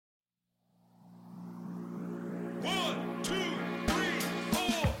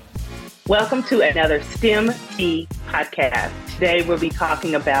Welcome to another STEM Tea podcast. Today we'll be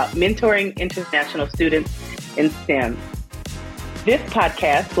talking about mentoring international students in STEM. This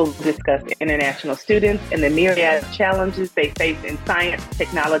podcast will discuss international students and the myriad of challenges they face in science,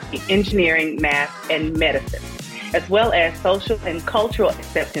 technology, engineering, math, and medicine, as well as social and cultural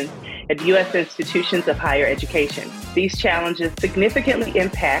acceptance at U.S. institutions of higher education. These challenges significantly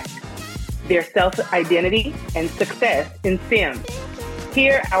impact their self-identity and success in STEM.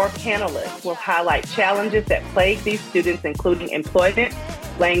 Here, our panelists will highlight challenges that plague these students, including employment,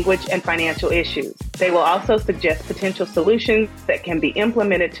 language, and financial issues. They will also suggest potential solutions that can be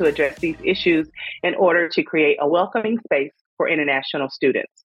implemented to address these issues in order to create a welcoming space for international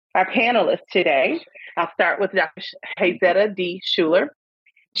students. Our panelists today, I'll start with Dr. Hazetta D. Schuler.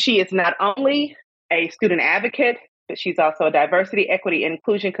 She is not only a student advocate, but she's also a diversity, equity, and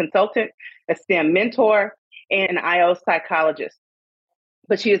inclusion consultant, a STEM mentor, and an IO psychologist.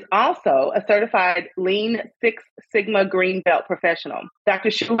 But she is also a certified Lean Six Sigma Green Belt professional. Dr.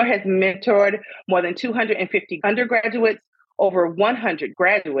 Schuler has mentored more than 250 undergraduates, over 100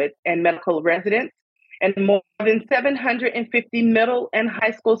 graduates and medical residents, and more than 750 middle and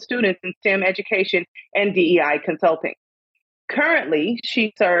high school students in STEM education and DEI consulting. Currently,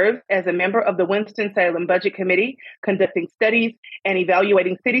 she serves as a member of the Winston-Salem Budget Committee, conducting studies and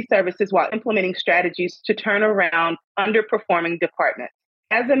evaluating city services while implementing strategies to turn around underperforming departments.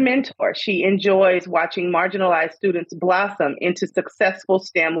 As a mentor, she enjoys watching marginalized students blossom into successful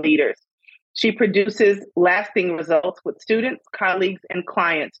STEM leaders. She produces lasting results with students, colleagues, and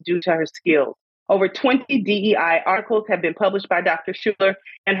clients due to her skills. Over 20 DEI articles have been published by Dr. Schuler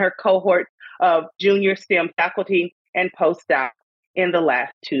and her cohort of junior STEM faculty and postdocs in the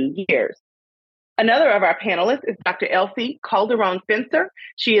last 2 years. Another of our panelists is Dr. Elsie Calderon-Spencer.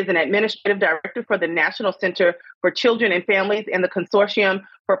 She is an administrative director for the National Center for Children and Families and the Consortium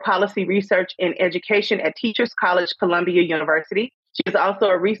for Policy Research in Education at Teachers College, Columbia University. She is also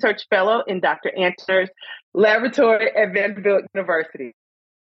a research fellow in Dr. Antner's laboratory at Vanderbilt University.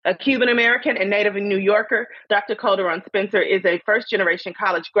 A Cuban-American and native New Yorker, Dr. Calderon-Spencer is a first-generation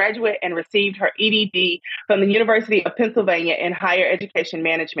college graduate and received her EDD from the University of Pennsylvania in Higher Education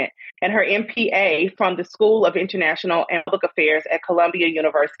Management and her MPA from the School of International and Public Affairs at Columbia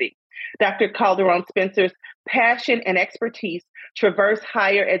University. Dr. Calderon-Spencer's passion and expertise traverse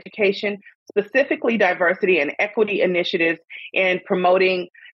higher education, specifically diversity and equity initiatives in promoting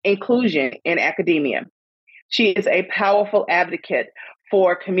inclusion in academia. She is a powerful advocate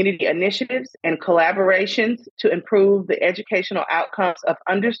for community initiatives and collaborations to improve the educational outcomes of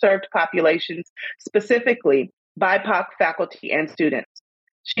underserved populations, specifically BIPOC faculty and students.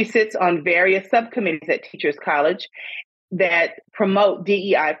 She sits on various subcommittees at Teachers College that promote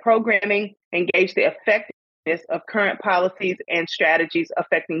DEI programming, engage the effectiveness of current policies and strategies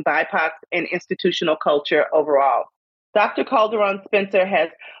affecting BIPOC and institutional culture overall. Dr. Calderon-Spencer has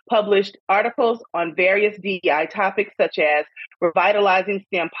published articles on various DEI topics such as revitalizing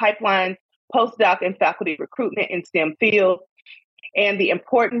STEM pipelines, postdoc and faculty recruitment in STEM fields, and the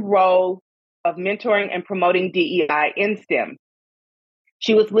important role of mentoring and promoting DEI in STEM.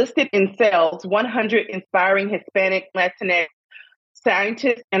 She was listed in Cell's 100 Inspiring Hispanic Latinx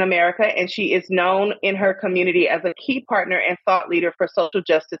Scientists in America, and she is known in her community as a key partner and thought leader for social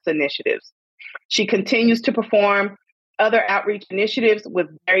justice initiatives. She continues to perform other outreach initiatives with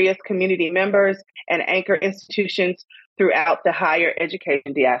various community members and anchor institutions throughout the higher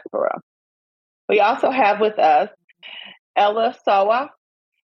education diaspora. We also have with us Ella Sawa,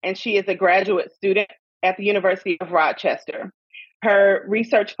 and she is a graduate student at the University of Rochester. Her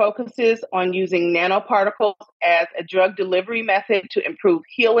research focuses on using nanoparticles as a drug delivery method to improve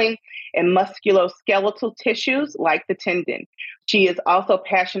healing in musculoskeletal tissues like the tendon. She is also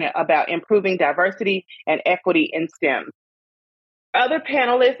passionate about improving diversity and equity in STEM. Other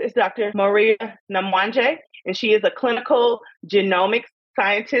panelist is Dr. Maria Namwanje, and she is a clinical genomics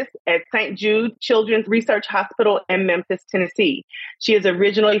scientist at St. Jude Children's Research Hospital in Memphis, Tennessee. She is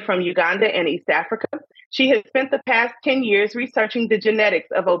originally from Uganda and East Africa. She has spent the past 10 years researching the genetics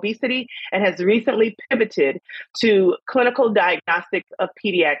of obesity and has recently pivoted to clinical diagnostics of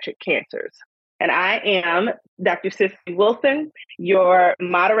pediatric cancers. And I am Dr. Cicely Wilson, your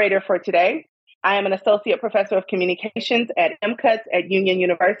moderator for today. I am an associate professor of communications at MCUTS at Union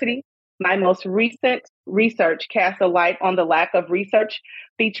University. My most recent research casts a light on the lack of research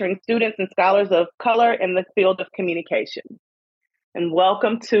featuring students and scholars of color in the field of communication. And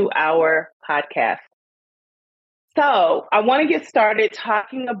welcome to our podcast. So I want to get started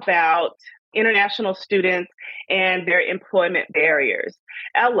talking about international students and their employment barriers.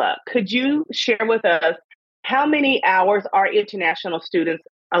 Ella, could you share with us how many hours are international students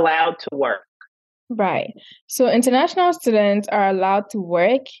allowed to work? Right. So international students are allowed to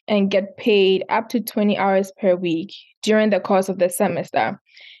work and get paid up to 20 hours per week during the course of the semester.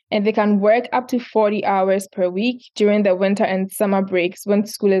 And they can work up to 40 hours per week during the winter and summer breaks when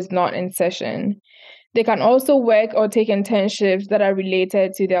school is not in session. They can also work or take internships that are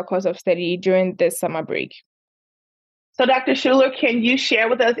related to their course of study during this summer break. So, Dr. Schuler, can you share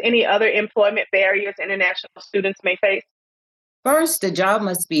with us any other employment barriers international students may face? First, the job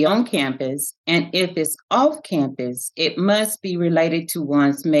must be on campus, and if it's off campus, it must be related to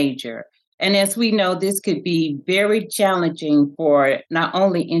one's major. And as we know, this could be very challenging for not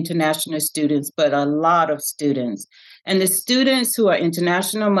only international students, but a lot of students. And the students who are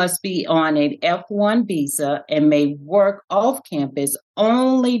international must be on an F1 visa and may work off campus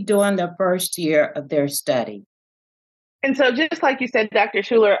only during the first year of their study. And so just like you said, Dr.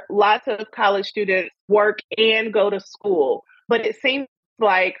 Schuler, lots of college students work and go to school. But it seems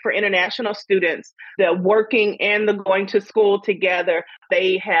like for international students, the working and the going to school together,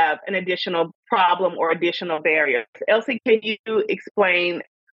 they have an additional problem or additional barrier. Elsie, can you explain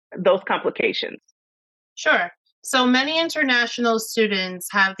those complications? Sure. So many international students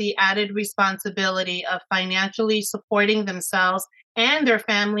have the added responsibility of financially supporting themselves and their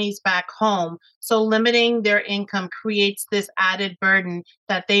families back home. So limiting their income creates this added burden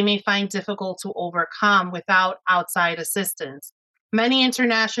that they may find difficult to overcome without outside assistance. Many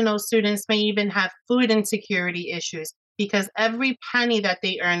international students may even have food insecurity issues because every penny that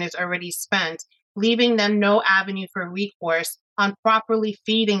they earn is already spent, leaving them no avenue for recourse on properly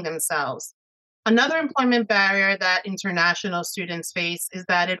feeding themselves. Another employment barrier that international students face is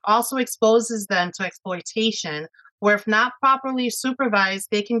that it also exposes them to exploitation, where if not properly supervised,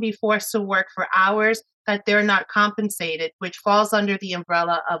 they can be forced to work for hours that they're not compensated, which falls under the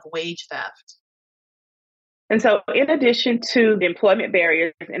umbrella of wage theft. And so in addition to the employment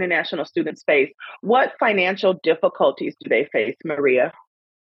barriers international students face, what financial difficulties do they face, Maria?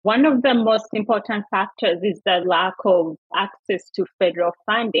 One of the most important factors is the lack of access to federal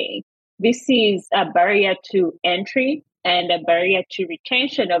funding. This is a barrier to entry and a barrier to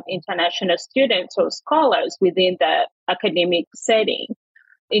retention of international students or scholars within the academic setting.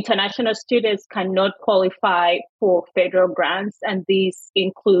 International students cannot qualify for federal grants, and this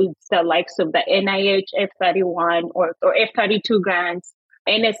includes the likes of the NIH F31 or F32 grants,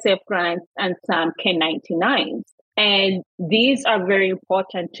 NSF grants, and some K-99s. And these are very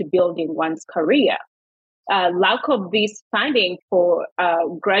important to building one's career. Lack of this funding for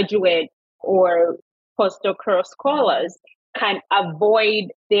graduate or postdoctoral scholars can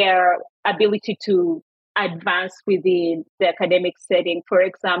avoid their ability to advance within the academic setting. For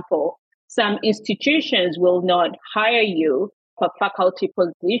example, some institutions will not hire you for faculty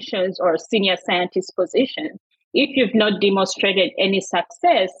positions or senior scientist positions if you've not demonstrated any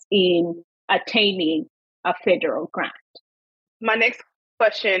success in attaining a federal grant. My next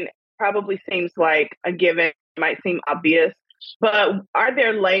question probably seems like a given, might seem obvious, but are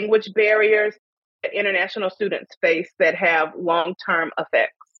there language barriers that international students face that have long-term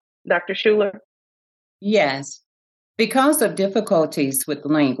effects? Dr. Schuler? Yes. Because of difficulties with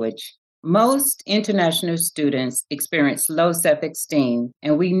language, most international students experience low self-esteem,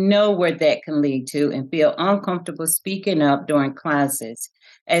 and we know where that can lead to and feel uncomfortable speaking up during classes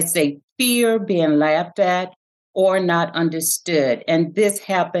as they fear being laughed at or not understood. And this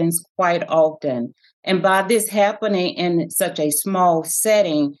happens quite often. And by this happening in such a small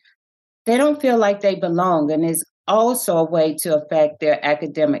setting, they don't feel like they belong. And it's also a way to affect their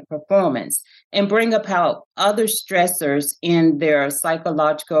academic performance and bring about other stressors in their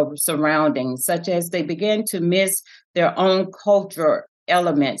psychological surroundings, such as they begin to miss their own cultural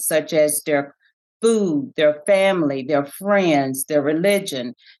elements, such as their food, their family, their friends, their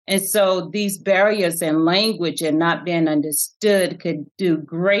religion. And so these barriers in language and not being understood could do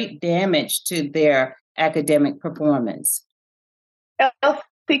great damage to their academic performance.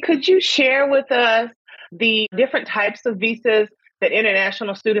 Elsie, could you share with us the different types of visas that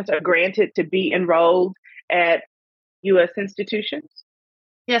international students are granted to be enrolled at U.S. institutions?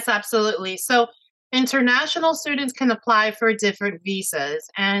 Yes, absolutely. So international students can apply for different visas,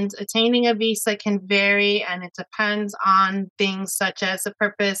 and attaining a visa can vary, and it depends on things such as the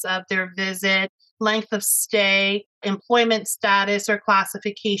purpose of their visit, length of stay, employment status or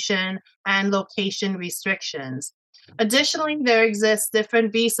classification, and location restrictions. Additionally, there exist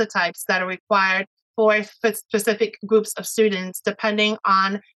different visa types that are required for specific groups of students depending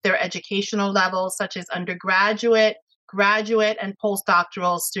on their educational levels, such as undergraduate, graduate, and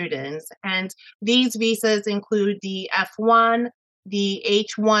postdoctoral students. And these visas include the F1, the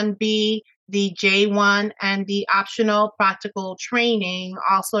H1B, the J1, and the optional practical training,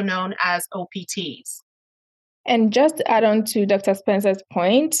 also known as OPTs. And just to add on to Dr. Spencer's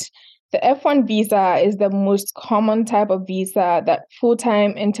point, the F1 visa is the most common type of visa that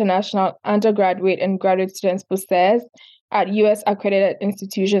full-time international undergraduate and graduate students possess at U.S. accredited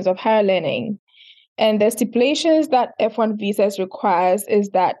institutions of higher learning. And the stipulations that F1 visas requires is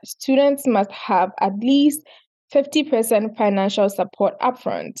that students must have at least 50% financial support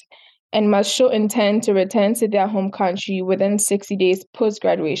upfront and must show intent to return to their home country within 60 days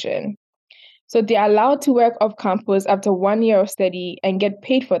post-graduation. So they are allowed to work off campus after 1 year of study and get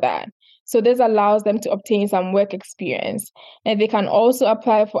paid for that. So this allows them to obtain some work experience. And they can also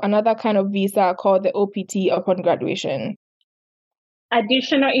apply for another kind of visa called the OPT upon graduation.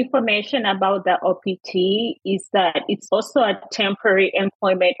 Additional information about the OPT is that it's also a temporary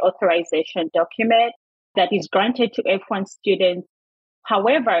employment authorization document that is granted to F1 students.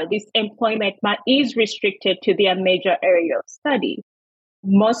 However, this employment is restricted to their major area of study.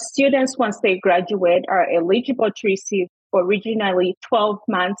 Most students, once they graduate, are eligible to receive originally 12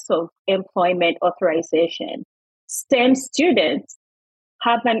 months of employment authorization. STEM students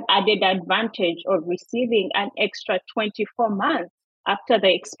have an added advantage of receiving an extra 24 months after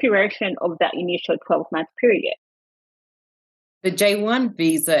the expiration of the initial 12-month period. The J1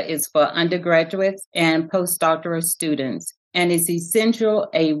 visa is for undergraduates and postdoctoral students, and is essentially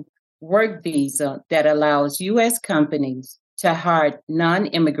a work visa that allows U.S. companies to hire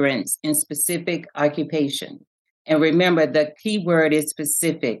non-immigrants in specific occupation. And remember, the key word is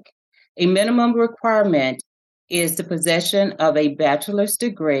specific. A minimum requirement is the possession of a bachelor's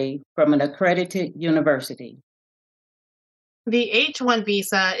degree from an accredited university. The H-1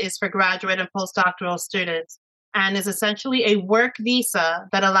 visa is for graduate and postdoctoral students and is essentially a work visa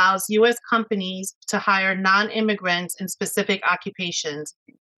that allows U.S. companies to hire non-immigrants in specific occupations.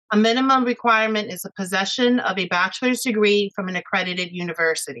 A minimum requirement is the possession of a bachelor's degree from an accredited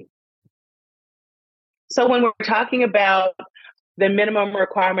university. So when we're talking about the minimum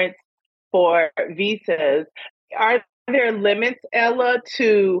requirements for visas, are there limits, Ella,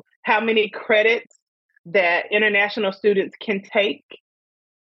 to how many credits that international students can take?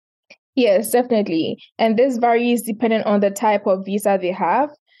 Yes, definitely. And this varies depending on the type of visa they have.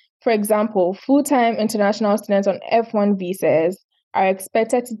 For example, full-time international students on F1 visas are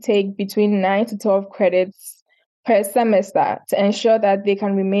expected to take between 9 to 12 credits per semester to ensure that they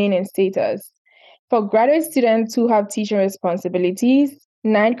can remain in status. For graduate students who have teaching responsibilities,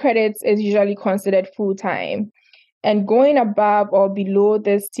 9 credits is usually considered full-time. And going above or below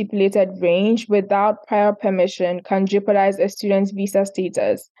this stipulated range without prior permission can jeopardize a student's visa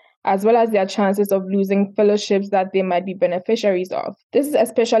status, as well as their chances of losing fellowships that they might be beneficiaries of. This is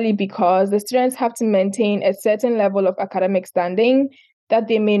especially because the students have to maintain a certain level of academic standing that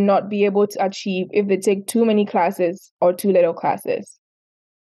they may not be able to achieve if they take too many classes or too little classes.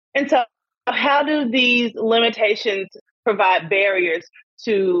 And so how do these limitations provide barriers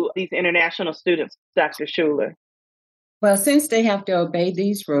to these international students, Dr. Schuler? Well, since they have to obey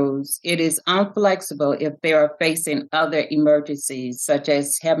these rules, it is inflexible if they are facing other emergencies, such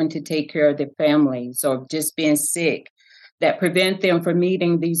as having to take care of their families or just being sick, that prevent them from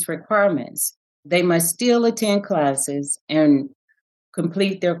meeting these requirements. They must still attend classes and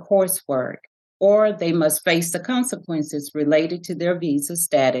complete their coursework, or they must face the consequences related to their visa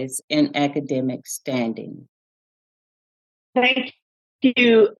status and academic standing. Thank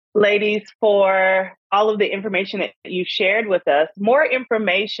you, ladies, for all of the information that you shared with us. More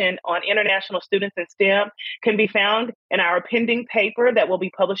information on international students in STEM can be found in our pending paper that will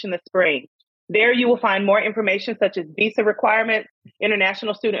be published in the spring. There you will find more information such as visa requirements,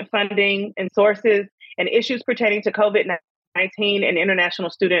 international student funding and sources, and issues pertaining to COVID-19 and international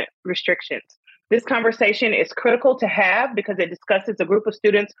student restrictions. This conversation is critical to have because it discusses a group of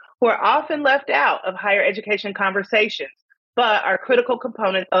students who are often left out of higher education conversations, but are critical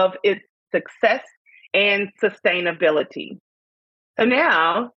components of its success and sustainability. So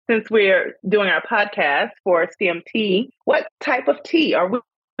now, since we're doing our podcast for STEM Tea, what type of tea are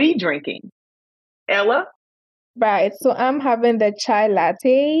we drinking? Ella? Right, so I'm having the chai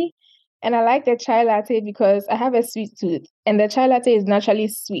latte, and I like the chai latte because I have a sweet tooth, and the chai latte is naturally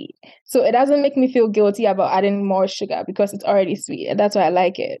sweet. So it doesn't make me feel guilty about adding more sugar because it's already sweet, and that's why I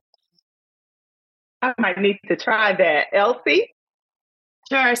like it. I might need to try that. Elsie?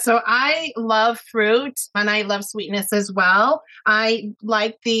 Sure. So I love fruit and I love sweetness as well. I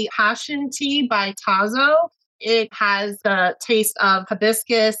like the passion tea by Tazo. It has the taste of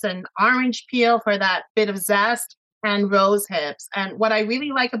hibiscus and orange peel for that bit of zest and rose hips. And what I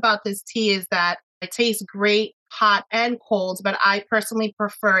really like about this tea is that it tastes great hot and cold, but I personally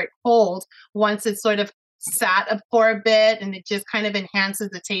prefer it cold once it's sort of sat up for a bit, and it just kind of enhances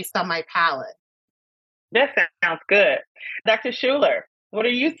the taste on my palate. That sounds good. Dr. Schuler, what are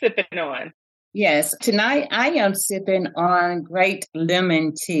you sipping on? Yes, tonight I am sipping on great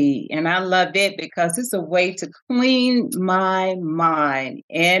lemon tea, and I love it because it's a way to clean my mind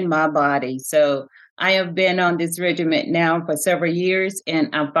and my body. So I have been on this regimen now for several years,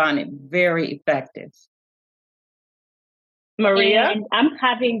 and I find it very effective. Maria? And I'm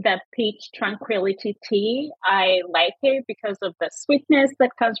having the peach tranquility tea. I like it because of the sweetness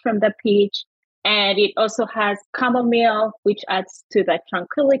that comes from the peach. And it also has chamomile, which adds to the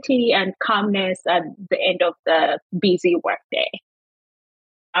tranquility and calmness at the end of the busy workday.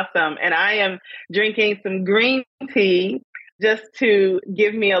 Awesome. And I am drinking some green tea just to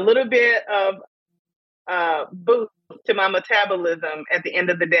give me a little bit of boost to my metabolism at the end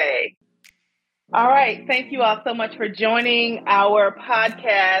of the day. All right. Thank you all so much for joining our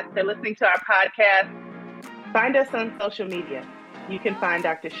podcast or listening to our podcast. Find us on social media. You can find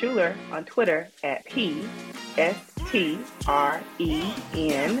Dr. Schuler on Twitter at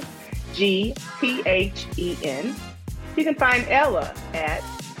PSTRENGTHEN. You can find Ella at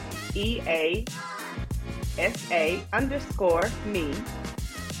EASA_me.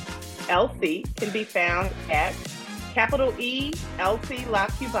 Elsie can be found at capital E, Elsie La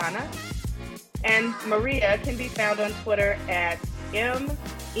Cubana. And Maria can be found on Twitter at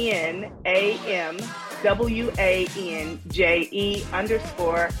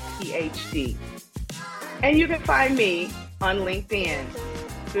MNAMWANJE_PhD. And you can find me on LinkedIn,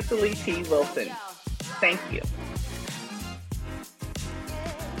 Cicely T. Wilson. Thank you.